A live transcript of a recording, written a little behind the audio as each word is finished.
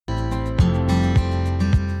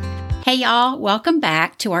Hey y'all, welcome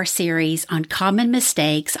back to our series on common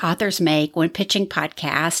mistakes authors make when pitching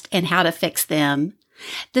podcasts and how to fix them.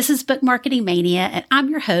 This is Book Marketing Mania, and I'm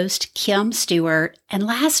your host, Kim Stewart. And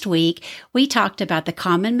last week, we talked about the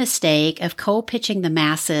common mistake of cold pitching the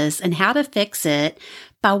masses and how to fix it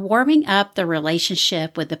by warming up the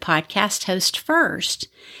relationship with the podcast host first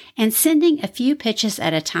and sending a few pitches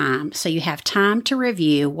at a time so you have time to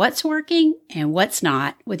review what's working and what's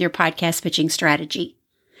not with your podcast pitching strategy.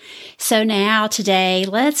 So now today,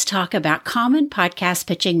 let's talk about common podcast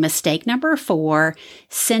pitching mistake number 4,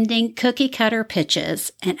 sending cookie cutter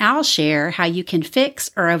pitches, and I'll share how you can fix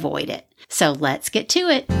or avoid it. So let's get to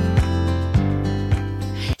it.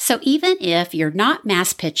 So even if you're not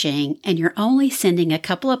mass pitching and you're only sending a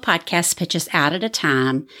couple of podcast pitches out at a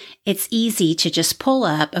time, it's easy to just pull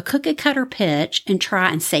up a cookie cutter pitch and try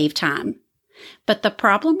and save time. But the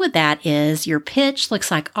problem with that is your pitch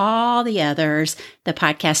looks like all the others the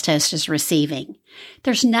podcast host is receiving.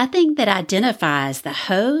 There's nothing that identifies the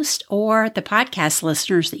host or the podcast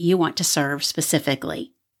listeners that you want to serve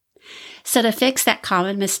specifically. So to fix that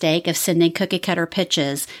common mistake of sending cookie cutter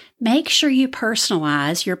pitches, make sure you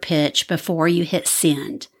personalize your pitch before you hit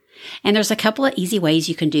send. And there's a couple of easy ways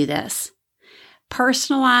you can do this.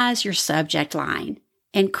 Personalize your subject line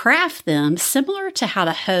and craft them similar to how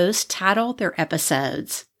the host titled their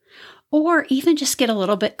episodes. Or even just get a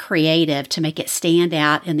little bit creative to make it stand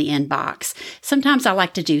out in the inbox. Sometimes I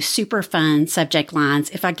like to do super fun subject lines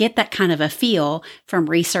if I get that kind of a feel from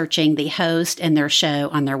researching the host and their show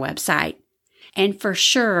on their website. And for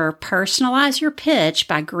sure, personalize your pitch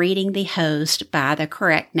by greeting the host by the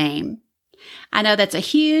correct name. I know that's a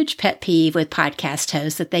huge pet peeve with podcast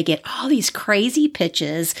hosts that they get all these crazy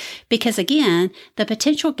pitches because, again, the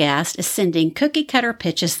potential guest is sending cookie cutter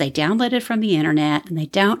pitches they downloaded from the internet and they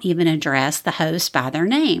don't even address the host by their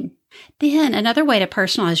name. Then another way to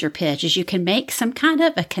personalize your pitch is you can make some kind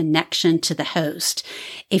of a connection to the host.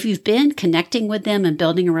 If you've been connecting with them and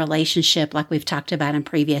building a relationship like we've talked about in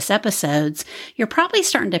previous episodes, you're probably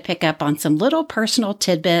starting to pick up on some little personal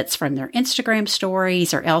tidbits from their Instagram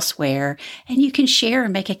stories or elsewhere, and you can share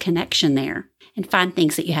and make a connection there and find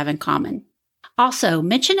things that you have in common. Also,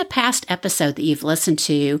 mention a past episode that you've listened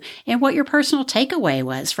to and what your personal takeaway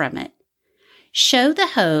was from it. Show the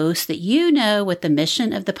host that you know what the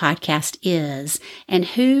mission of the podcast is and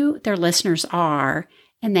who their listeners are,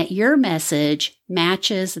 and that your message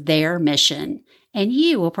matches their mission, and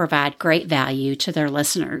you will provide great value to their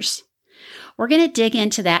listeners. We're going to dig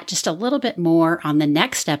into that just a little bit more on the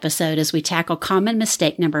next episode as we tackle common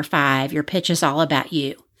mistake number 5, your pitch is all about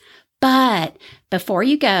you. But before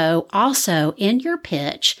you go, also in your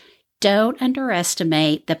pitch, don't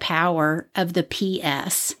underestimate the power of the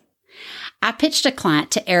PS. I pitched a client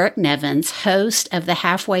to Eric Nevins, host of the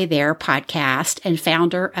Halfway There podcast and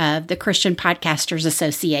founder of the Christian Podcasters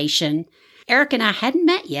Association. Eric and I hadn't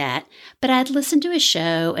met yet, but I had listened to his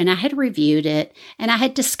show and I had reviewed it, and I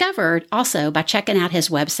had discovered also by checking out his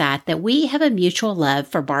website that we have a mutual love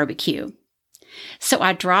for barbecue. So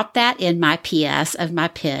I dropped that in my PS of my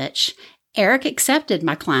pitch. Eric accepted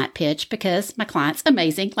my client pitch because my client's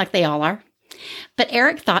amazing, like they all are. But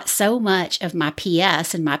Eric thought so much of my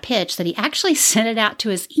PS and my pitch that he actually sent it out to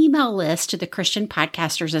his email list to the Christian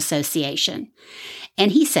Podcasters Association.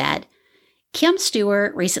 And he said, Kim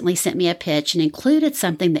Stewart recently sent me a pitch and included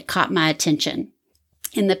something that caught my attention.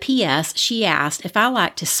 In the PS, she asked if I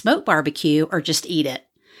like to smoke barbecue or just eat it.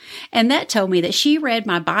 And that told me that she read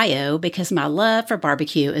my bio because my love for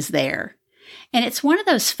barbecue is there. And it's one of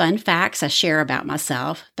those fun facts I share about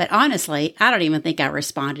myself, but honestly, I don't even think I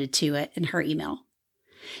responded to it in her email.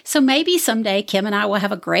 So maybe someday Kim and I will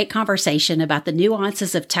have a great conversation about the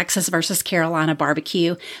nuances of Texas versus Carolina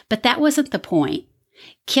barbecue, but that wasn't the point.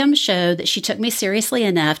 Kim showed that she took me seriously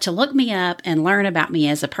enough to look me up and learn about me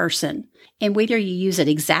as a person. And whether you use it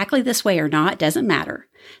exactly this way or not doesn't matter.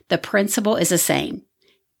 The principle is the same.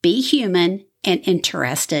 Be human and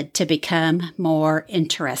interested to become more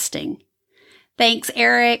interesting. Thanks,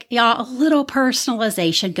 Eric. Y'all, a little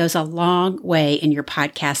personalization goes a long way in your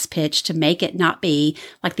podcast pitch to make it not be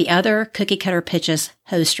like the other cookie cutter pitches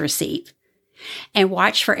hosts receive. And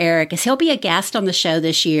watch for Eric as he'll be a guest on the show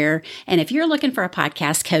this year. And if you're looking for a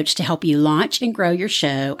podcast coach to help you launch and grow your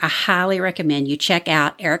show, I highly recommend you check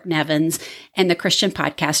out Eric Nevins and the Christian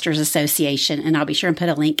Podcasters Association. And I'll be sure and put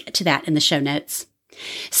a link to that in the show notes.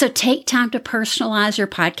 So take time to personalize your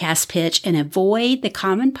podcast pitch and avoid the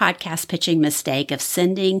common podcast pitching mistake of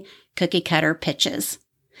sending cookie cutter pitches.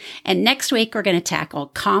 And next week, we're going to tackle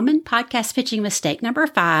common podcast pitching mistake number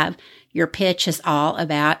 5. Your pitch is all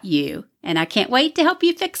about you. And I can't wait to help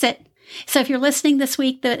you fix it. So if you're listening this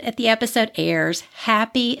week that the episode airs,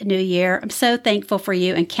 Happy New Year. I'm so thankful for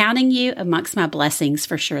you and counting you amongst my blessings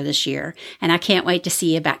for sure this year. And I can't wait to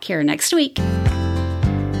see you back here next week.